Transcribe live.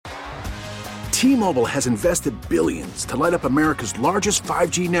T-Mobile has invested billions to light up America's largest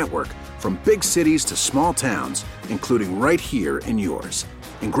 5G network, from big cities to small towns, including right here in yours.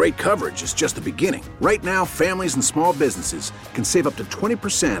 And great coverage is just the beginning. Right now, families and small businesses can save up to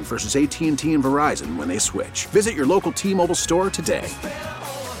 20% versus AT&T and Verizon when they switch. Visit your local T-Mobile store today.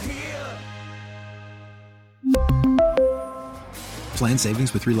 Plan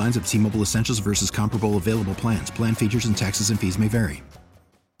savings with 3 lines of T-Mobile Essentials versus comparable available plans. Plan features and taxes and fees may vary.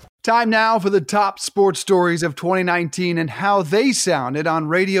 Time now for the top sports stories of 2019 and how they sounded on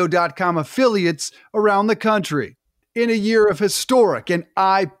radio.com affiliates around the country. In a year of historic and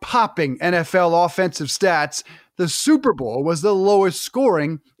eye-popping NFL offensive stats, the Super Bowl was the lowest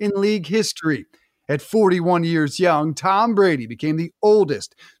scoring in league history. At 41 years young, Tom Brady became the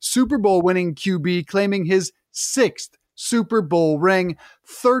oldest Super Bowl winning QB, claiming his 6th Super Bowl ring,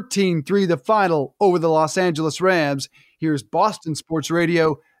 13-3 the final over the Los Angeles Rams. Here's Boston Sports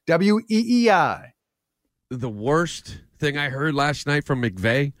Radio, WEEI. The worst thing I heard last night from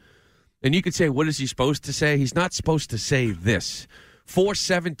McVay, and you could say, what is he supposed to say? He's not supposed to say this.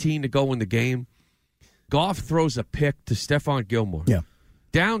 4:17 to go in the game. Goff throws a pick to Stephon Gilmore. Yeah.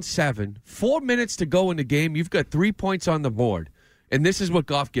 Down 7, 4 minutes to go in the game. You've got 3 points on the board. And this is what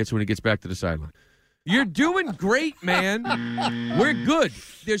Goff gets when he gets back to the sideline. You're doing great, man. We're good.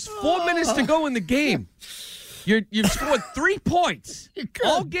 There's 4 minutes to go in the game. You've scored 3 points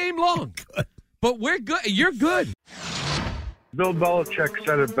all game long. But we're good. You're good. Bill Belichick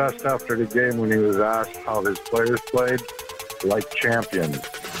said it best after the game when he was asked how his players played, like champions.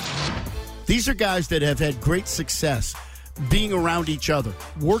 These are guys that have had great success being around each other,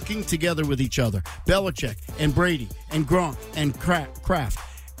 working together with each other. Belichick and Brady and Gronk and Kraft.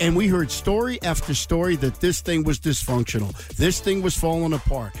 And we heard story after story that this thing was dysfunctional. This thing was falling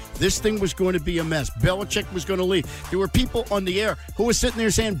apart. This thing was going to be a mess. Belichick was going to leave. There were people on the air who were sitting there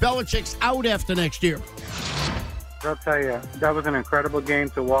saying Belichick's out after next year. I'll tell you, that was an incredible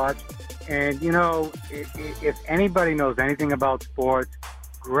game to watch. And, you know, if anybody knows anything about sports,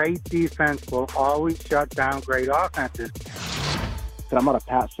 great defense will always shut down great offenses. And I'm not a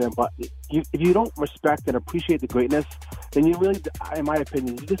Pats fan, but if you don't respect and appreciate the greatness, then you really, in my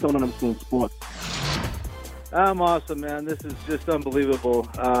opinion, you just don't understand sports. I'm awesome, man. This is just unbelievable.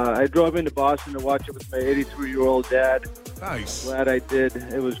 I drove into Boston to watch it with my 83-year-old dad. Nice. Glad I did.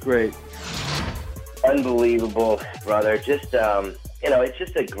 It was great. Unbelievable, brother. Just, it's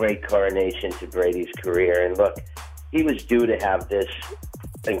just a great coronation to Brady's career. And look, he was due to have this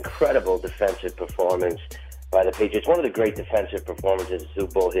incredible defensive performance by the Patriots. One of the great defensive performances in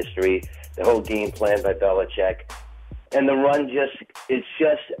Super Bowl history. The whole game plan by Belichick. And the run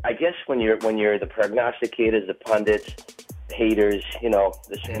I guess when you're the prognosticators, the pundits, the haters,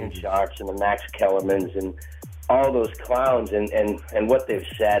 the Shannon Sharps and the Max Kellermans and all those clowns and what they've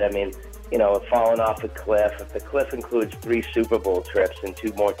said, falling off a cliff. If the cliff includes 3 Super Bowl trips and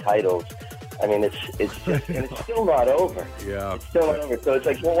 2 more titles, it's just, and it's still not over. Yeah. It's still not over. So it's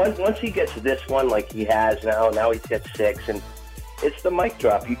like, well, once he gets this one like he has now he's got 6, and it's the mic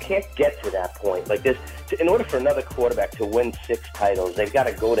drop. You can't get to that point. Like this, in order for another quarterback to win 6 titles, they've got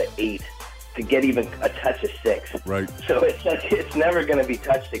to go to 8 to get even a touch of 6. Right. So it's like it's never going to be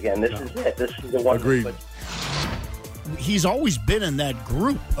touched again. This is it. This is the one. Agreed. He's always been in that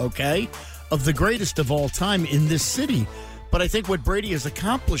group, okay, of the greatest of all time in this city. But I think what Brady has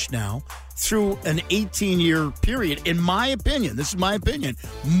accomplished now through an 18-year period, in my opinion, this is my opinion,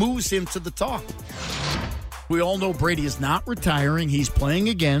 moves him to the top. We all know Brady is not retiring. He's playing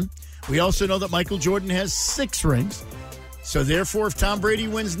again. We also know that Michael Jordan has 6 rings. So therefore, if Tom Brady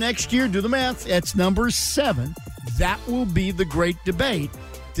wins next year, do the math, that's number 7. That will be the great debate.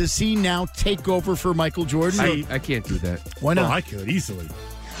 Does he now take over for Michael Jordan? I can't do that. Why not? Oh, I could easily.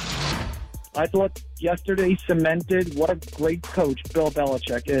 I thought yesterday cemented what a great coach Bill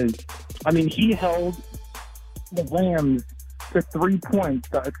Belichick is. He held the Rams to 3 points,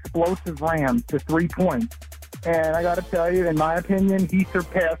 the explosive Rams to 3 points. And I got to tell you, in my opinion, he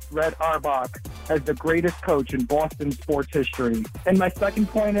surpassed Red Auerbach as the greatest coach in Boston sports history. And my second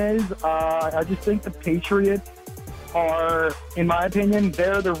point is, I just think the Patriots are, in my opinion,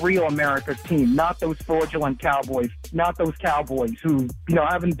 they're the real America team, not those fraudulent Cowboys, not those Cowboys who,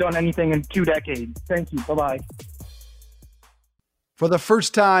 haven't done anything in 2 decades. Thank you. Bye-bye. For the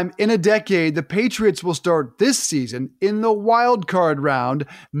first time in a decade, the Patriots will start this season in the wild card round.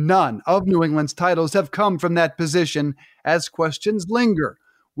 None of New England's titles have come from that position as questions linger.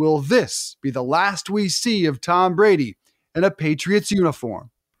 Will this be the last we see of Tom Brady in a Patriots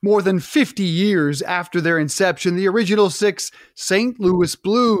uniform? More than 50 years after their inception, the original 6 St. Louis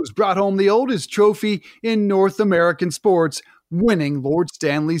Blues brought home the oldest trophy in North American sports, winning Lord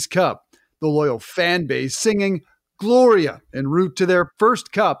Stanley's Cup. the loyal fan base singing Gloria en route to their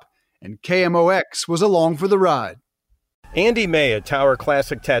first cup, and KMOX was along for the ride. Andy May at Tower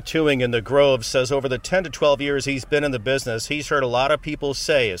Classic Tattooing in the Grove says over the 10 to 12 years he's been in the business, he's heard a lot of people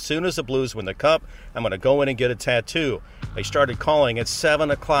say, as soon as the Blues win the Cup, I'm going to go in and get a tattoo. They started calling at 7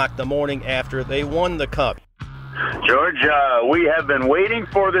 o'clock the morning after they won the Cup. George, we have been waiting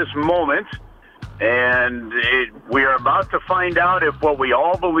for this moment, and we are about to find out if what we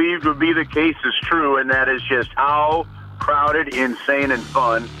all believed would be the case is true, and that is just how crowded, insane, and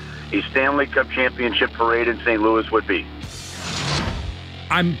fun a Stanley Cup championship parade in St. Louis would be.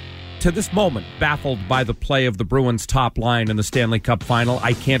 I'm, to this moment, baffled by the play of the Bruins' top line in the Stanley Cup final.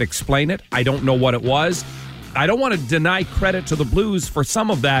 I can't explain it. I don't know what it was. I don't want to deny credit to the Blues for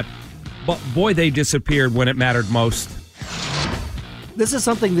some of that, but boy, they disappeared when it mattered most. This is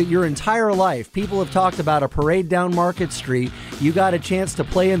something that your entire life, people have talked about, a parade down Market Street. You got a chance to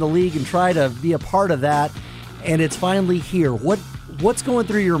play in the league and try to be a part of that, and it's finally here. What's going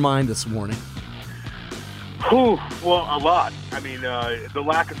through your mind this morning? Well, a lot. I mean, the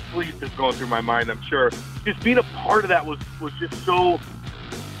lack of sleep is going through my mind, I'm sure. Just being a part of that was just so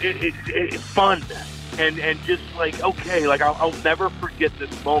it's fun. And just like, okay, like I'll never forget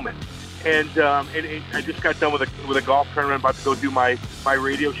this moment. And I just got done with a golf tournament, about to go do my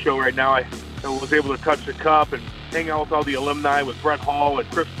radio show right now. I was able to touch the cup and hang out with all the alumni, with Brett Hall and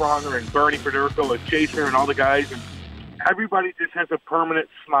Chris Pronger and Bernie Federico and Chaser and all the guys. And everybody just has a permanent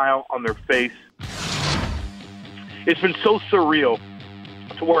smile on their face. It's been so surreal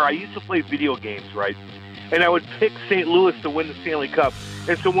to where I used to play video games, right? And I would pick St. Louis to win the Stanley Cup.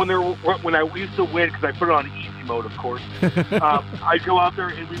 And so when I used to win, because I put it on easy mode, of course, I'd go out there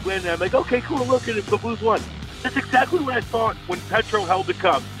and we win. And I'm like, okay, cool, look at it, the Blues won. That's exactly what I thought when Petro held the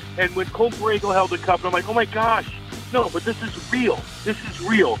cup and when Cole Borrego held the cup. And I'm like, oh my gosh, no, but this is real. This is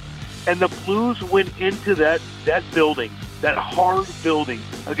real. And the Blues went into that building, that hard building,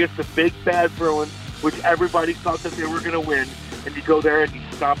 against the big bad Bruins, which everybody thought that they were going to win, and you go there and you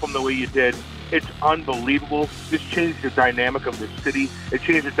stomp them the way you did. It's unbelievable. This changed the dynamic of the city. It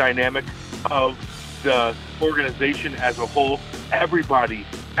changed the dynamic of the organization as a whole. Everybody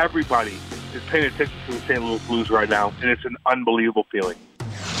is paying attention to the St. Louis Blues right now, and it's an unbelievable feeling.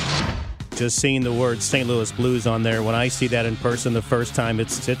 Just seeing the word St. Louis Blues on there, when I see that in person the first time,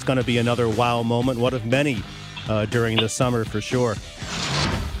 it's going to be another wow moment, one of many during the summer for sure.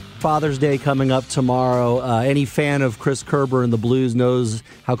 Father's Day coming up tomorrow. Any fan of Chris Kerber and the Blues knows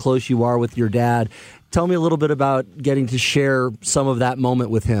how close you are with your dad. Tell me a little bit about getting to share some of that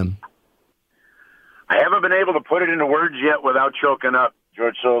moment with him. I haven't been able to put it into words yet without choking up,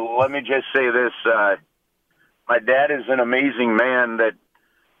 George, so let me just say this. My dad is an amazing man that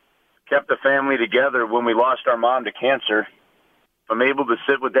kept the family together when we lost our mom to cancer. If I'm able to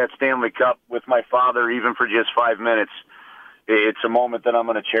sit with that Stanley Cup with my father even for just 5 minutes, it's a moment that I'm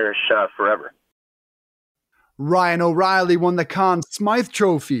going to cherish forever. Ryan O'Reilly won the Conn Smythe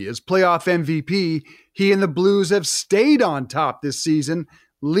Trophy as playoff MVP. He and the Blues have stayed on top this season,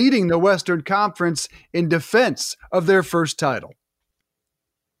 leading the Western Conference in defense of their first title.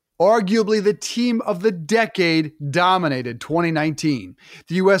 Arguably the team of the decade dominated 2019.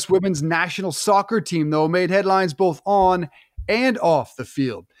 The U.S. women's national soccer team, though, made headlines both on and off the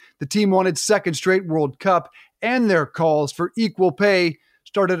field. The team won its second straight World Cup, and their calls for equal pay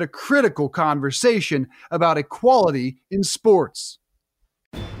started a critical conversation about equality in sports.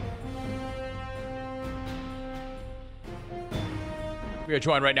 We are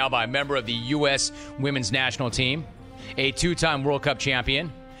joined right now by a member of the U.S. women's national team, a two-time World Cup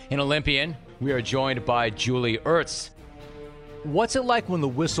champion, an Olympian. We are joined by Julie Ertz. What's it like when the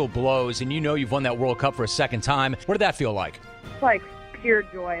whistle blows and you know you've won that World Cup for a second time? What did that feel like? It's like pure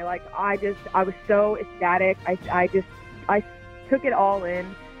joy. Like I was so ecstatic. I took it all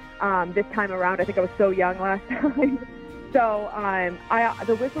in this time around. I think I was so young last time. So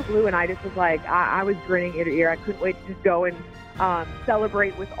the whistle blew and I just was like, I was grinning ear to ear. I couldn't wait to just go and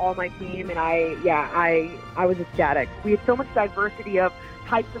celebrate with all my team. And I was ecstatic. We had so much diversity of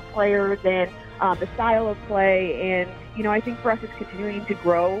types of players and the style of play. And, I think for us it's continuing to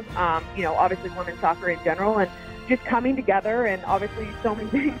grow, obviously women's soccer in general and just coming together, and obviously so many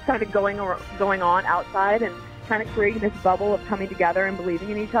things kind of going on outside and kind of creating this bubble of coming together and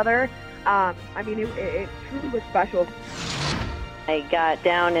believing in each other. It truly was special. I got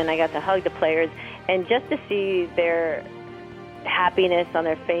down and I got to hug the players, and just to see their happiness on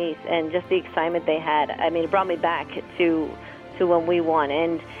their face and just the excitement they had, it brought me back to when we won.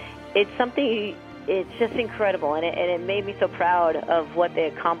 And it's something, it's just incredible, and it made me so proud of what they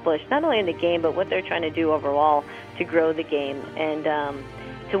accomplished, not only in the game, but what they're trying to do overall to grow the game. And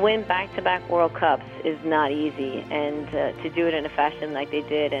to win back-to-back World Cups is not easy, and to do it in a fashion like they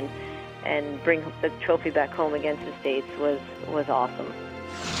did and bring the trophy back home against the States was awesome.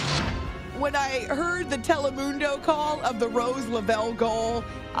 When I heard the Telemundo call of the Rose Lavelle goal,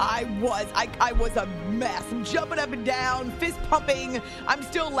 I was a mess. I'm jumping up and down, fist pumping. I'm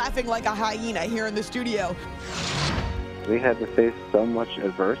still laughing like a hyena here in the studio. They had to face so much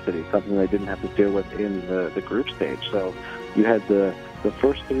adversity, something they didn't have to deal with in the group stage. So you had the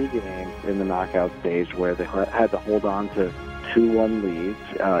first 3 games in the knockout stage where they had to hold on to 2-1 leads.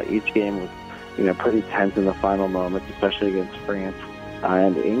 Each game was, pretty tense in the final moments, especially against France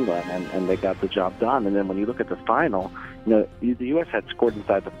and England, and they got the job done. And then when you look at the final, the U.S. had scored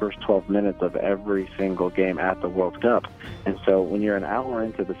inside the first 12 minutes of every single game at the World Cup. And so when you're an hour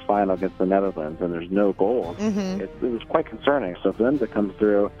into this final against the Netherlands and there's no goals, it was quite concerning. So for them to come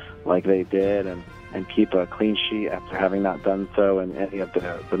through like they did and keep a clean sheet after having not done so in any of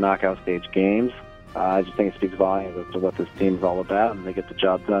the knockout stage games, I just think it speaks volumes as to what this team is all about, and they get the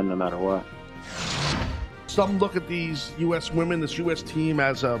job done no matter what. Some look at these U.S. women, this U.S. team,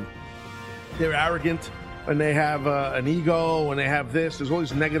 as they're arrogant, and they have an ego, and they have this. There's all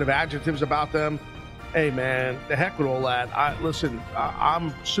these negative adjectives about them. Hey, man, the heck with all that.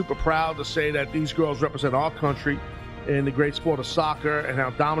 I'm super proud to say that these girls represent our country in the great sport of soccer and how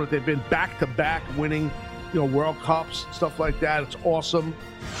dominant they've been back-to-back winning, World Cups, stuff like that. It's awesome.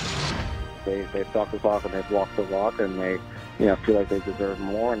 They've talked the talk and they've walked the walk, and they feel like they deserve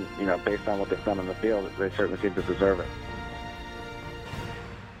more. And, based on what they've done on the field, they certainly seem to deserve it.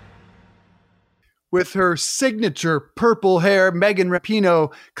 With her signature purple hair, Megan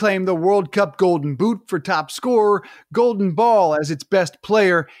Rapinoe claimed the World Cup Golden Boot for top scorer, Golden Ball as its best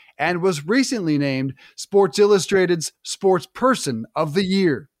player, and was recently named Sports Illustrated's Sports Person of the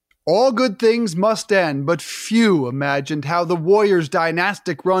Year. All good things must end, but few imagined how the Warriors'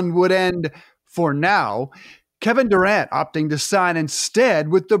 dynastic run would end for now. Kevin Durant opting to sign instead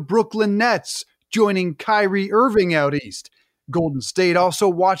with the Brooklyn Nets, joining Kyrie Irving out east. Golden State also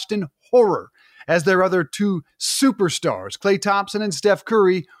watched in horror as their other 2 superstars, Klay Thompson and Steph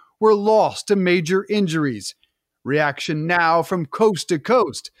Curry, were lost to major injuries. Reaction now from coast to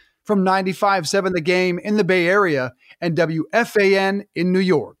coast, from 95.7 The Game in the Bay Area and WFAN in New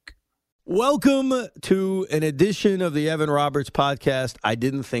York. Welcome to an edition of the Evan Roberts podcast I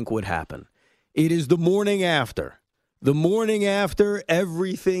didn't think would happen. It is the morning after. The morning after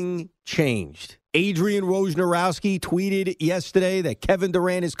everything changed. Adrian Wojnarowski tweeted yesterday that Kevin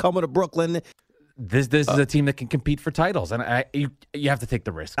Durant is coming to Brooklyn. This is a team that can compete for titles, and you have to take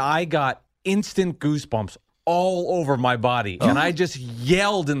the risk. I got instant goosebumps all over my body, and I just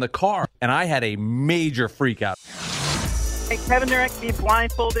yelled in the car, and I had a major freak out. Hey, Kevin Durant can be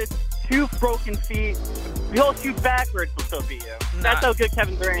blindfolded, 2 broken feet. We all shoot backwards, will still beat you. That's how good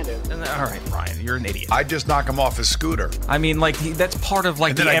Kevin Durant is. All right, Brian, you're an idiot. I'd just knock him off his scooter. I mean, that's part of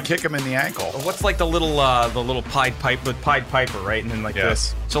and then I'd kick him in the ankle. What's like the little Pied Piper, right? And then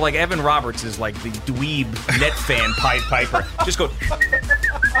this. So like Evan Roberts is like the dweeb net fan Pied Piper. Just go.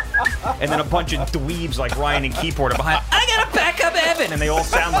 And then a bunch of dweebs like Ryan and Keyport are behind. I gotta back up Evan, and they all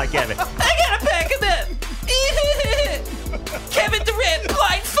sound like Evan. I gotta back him up. Kevin Durant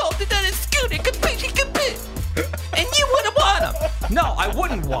blindfolded on a scooter, and you wouldn't want him. No, I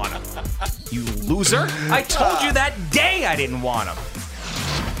wouldn't want him. You loser! I told you that day I didn't want him.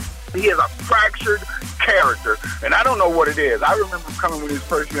 He is a fractured character, and I don't know what it is. I remember coming with his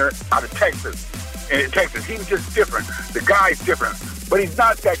first year out of Texas. He was just different. The guy's different, but he's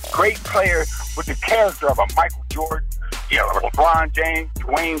not that great player with the character of a Michael Jordan, LeBron James,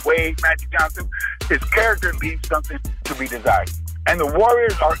 Dwayne Wade, Magic Johnson. His character leaves something to be desired. And the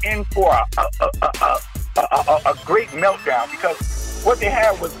Warriors are in for a great meltdown because what they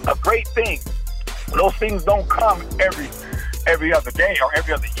had was a great thing. Those things don't come every other day or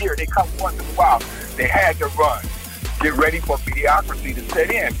every other year. They come once in a while. They had to run. Get ready for mediocrity to set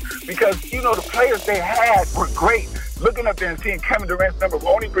in. Because, the players they had were great. Looking up there and seeing Kevin Durant's number will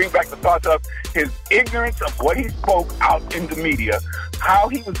only bring back the thoughts of his ignorance of what he spoke out in the media, how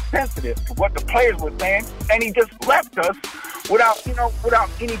he was sensitive to what the players were saying, and he just left us without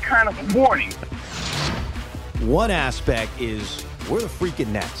any kind of warning. One aspect is we're the freaking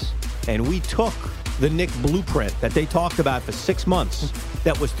Nets, and we took the Knick blueprint that they talked about for 6 months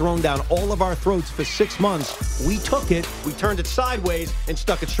that was thrown down all of our throats for 6 months. We took it, we turned it sideways, and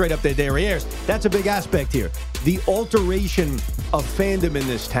stuck it straight up their derrieres. That's a big aspect here. The alteration of fandom in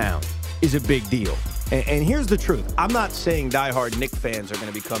this town is a big deal. And here's the truth. I'm not saying diehard Knick fans are going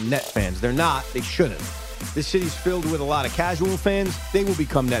to become Net fans. They're not. They shouldn't. This city's filled with a lot of casual fans. They will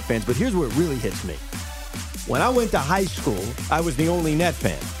become Net fans. But here's where it really hits me. When I went to high school, I was the only Net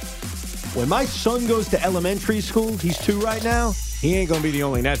fan. When my son goes to elementary school, he's 2 right now, he ain't going to be the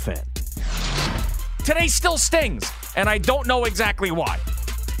only Net fan. Today still stings, and I don't know exactly why.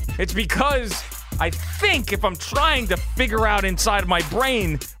 It's because I think if I'm trying to figure out inside my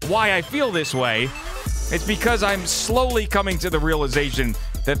brain why I feel this way, it's because I'm slowly coming to the realization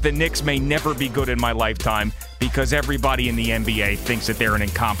that the Knicks may never be good in my lifetime because everybody in the NBA thinks that they're an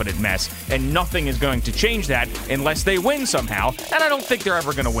incompetent mess, and nothing is going to change that unless they win somehow, and I don't think they're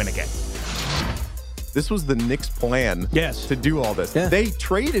ever going to win again. This was the Knicks' plan to do all this. Yeah. They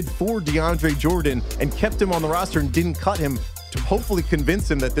traded for DeAndre Jordan and kept him on the roster and didn't cut him to hopefully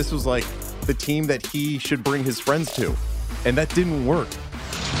convince him that this was like the team that he should bring his friends to. And that didn't work.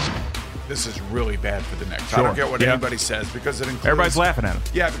 This is really bad for the Knicks. Sure. I don't get what anybody says because it includes... Everybody's laughing at him.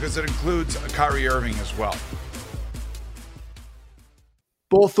 Yeah, because it includes Kyrie Irving as well.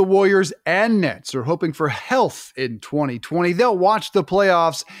 Both the Warriors and Nets are hoping for health in 2020. They'll watch the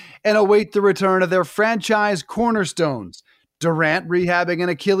playoffs and await the return of their franchise cornerstones. Durant rehabbing an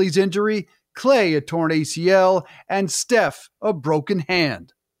Achilles injury, Klay a torn ACL, and Steph a broken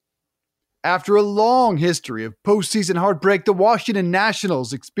hand. After a long history of postseason heartbreak, the Washington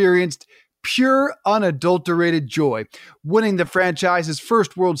Nationals experienced pure, unadulterated joy, winning the franchise's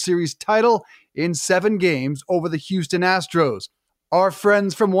first World Series title in 7 games over the Houston Astros. Our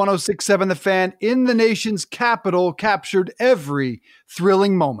friends from 106.7 The Fan in the nation's capital captured every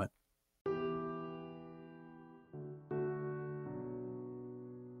thrilling moment.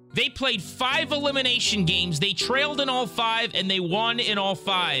 They played 5 elimination games. They trailed in all 5, and they won in all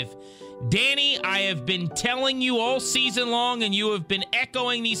 5. Danny, I have been telling you all season long, and you have been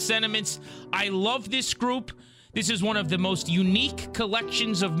echoing these sentiments. I love this group. This is one of the most unique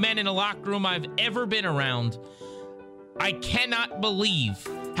collections of men in a locker room I've ever been around. I cannot believe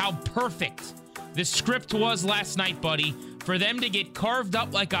how perfect the script was last night, buddy, for them to get carved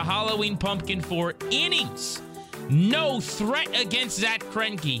up like a Halloween pumpkin for innings. No threat against Zach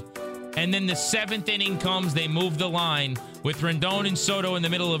Greinke. And then the 7th inning comes, they move the line with Rendon and Soto in the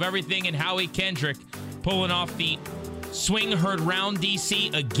middle of everything and Howie Kendrick pulling off the swing herd round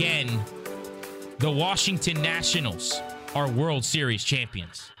DC again. The Washington Nationals are World Series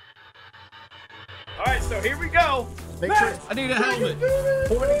champions. All right, so here we go. Make sure I need a helmet.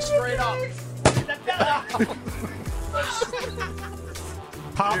 Pointing straight up.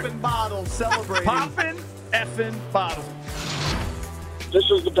 Popping bottles, celebrating. Popping effing bottles. This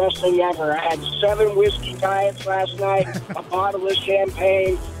was the best thing ever. I had 7 whiskey diets last night, a bottle of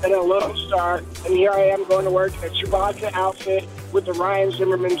champagne, and a Lone Star, and here I am going to work in a Chewbacca outfit with the Ryan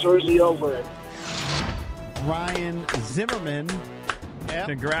Zimmerman jersey over it. Ryan Zimmerman. Yep.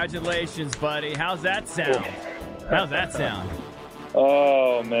 Congratulations, buddy. How's that sound? How's that sound?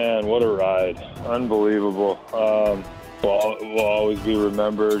 Oh, man, what a ride. Unbelievable. We'll always be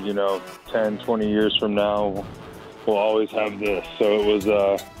remembered, 10, 20 years from now. We'll always have this. So it was,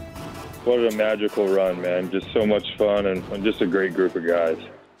 what a magical run, man. Just so much fun and just a great group of guys.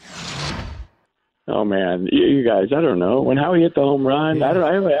 Oh, man. You guys, I don't know. When Howie hit the home run, I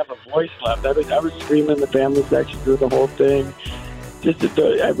don't have a voice left. I was screaming in the family section through the whole thing.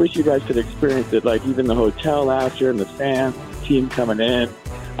 I wish you guys could experience it, like even the hotel after and the fans, the team coming in.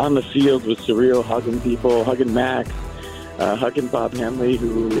 On the field was surreal, hugging people, hugging Max, hugging Bob Henley,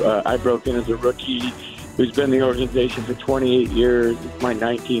 who I broke in as a rookie, who's been in the organization for 28 years. It's my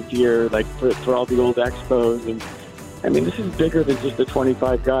 19th year, like for all the old Expos. And I mean, this is bigger than just the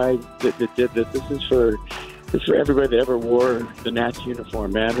 25 guys that did this. This is for everybody that ever wore the Nats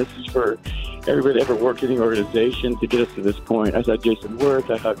uniform, man. This is for everybody that ever worked in the organization to get us to this point. I saw Jason Wirth.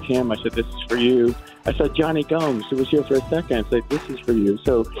 I hugged him. I said, this is for you. I saw Johnny Gomes, who was here for a second. I said, this is for you.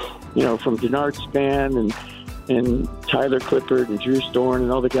 So, from Denard Span and Tyler Clippard and Drew Storn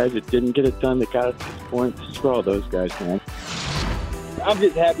and all the guys that didn't get it done that got us to this point, this is for all those guys, man. I'm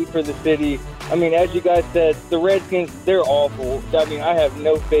just happy for the city. I mean, as you guys said, the Redskins, they're awful. I mean, I have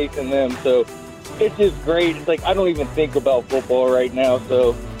no faith in them, so it's just great. It's like I don't even think about football right now,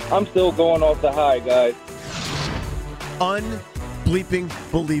 so I'm still going off the high, guys. Unbleeping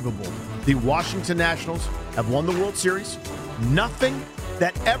believable. The Washington Nationals have won the World Series. Nothing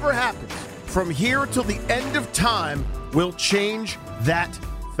that ever happens from here till the end of time will change that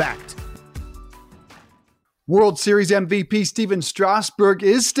fact. World Series MVP Steven Strasburg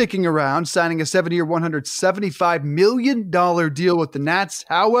is sticking around, signing a 7-year, $175 million deal with the Nats.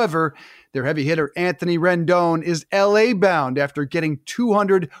 However, their heavy hitter Anthony Rendon is LA bound after getting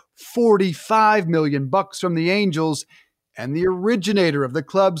 $245 million from the Angels, and the originator of the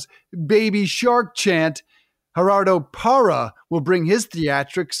club's Baby Shark chant, Gerardo Parra, will bring his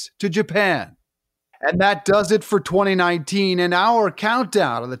theatrics to Japan. And that does it for 2019 and our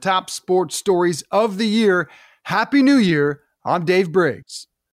countdown of the top sports stories of the year. Happy New Year. I'm Dave Briggs.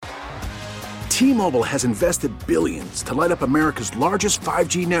 T-Mobile has invested billions to light up America's largest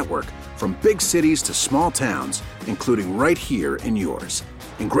 5G network, from big cities to small towns, including right here in yours.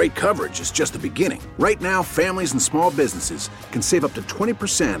 And great coverage is just the beginning. Right now, families and small businesses can save up to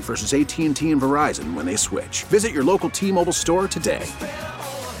 20% versus AT&T and Verizon when they switch. Visit your local T-Mobile store today.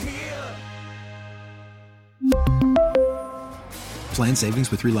 Plan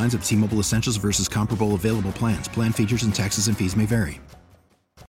savings with 3 lines of T-Mobile Essentials versus comparable available plans. Plan features and taxes and fees may vary.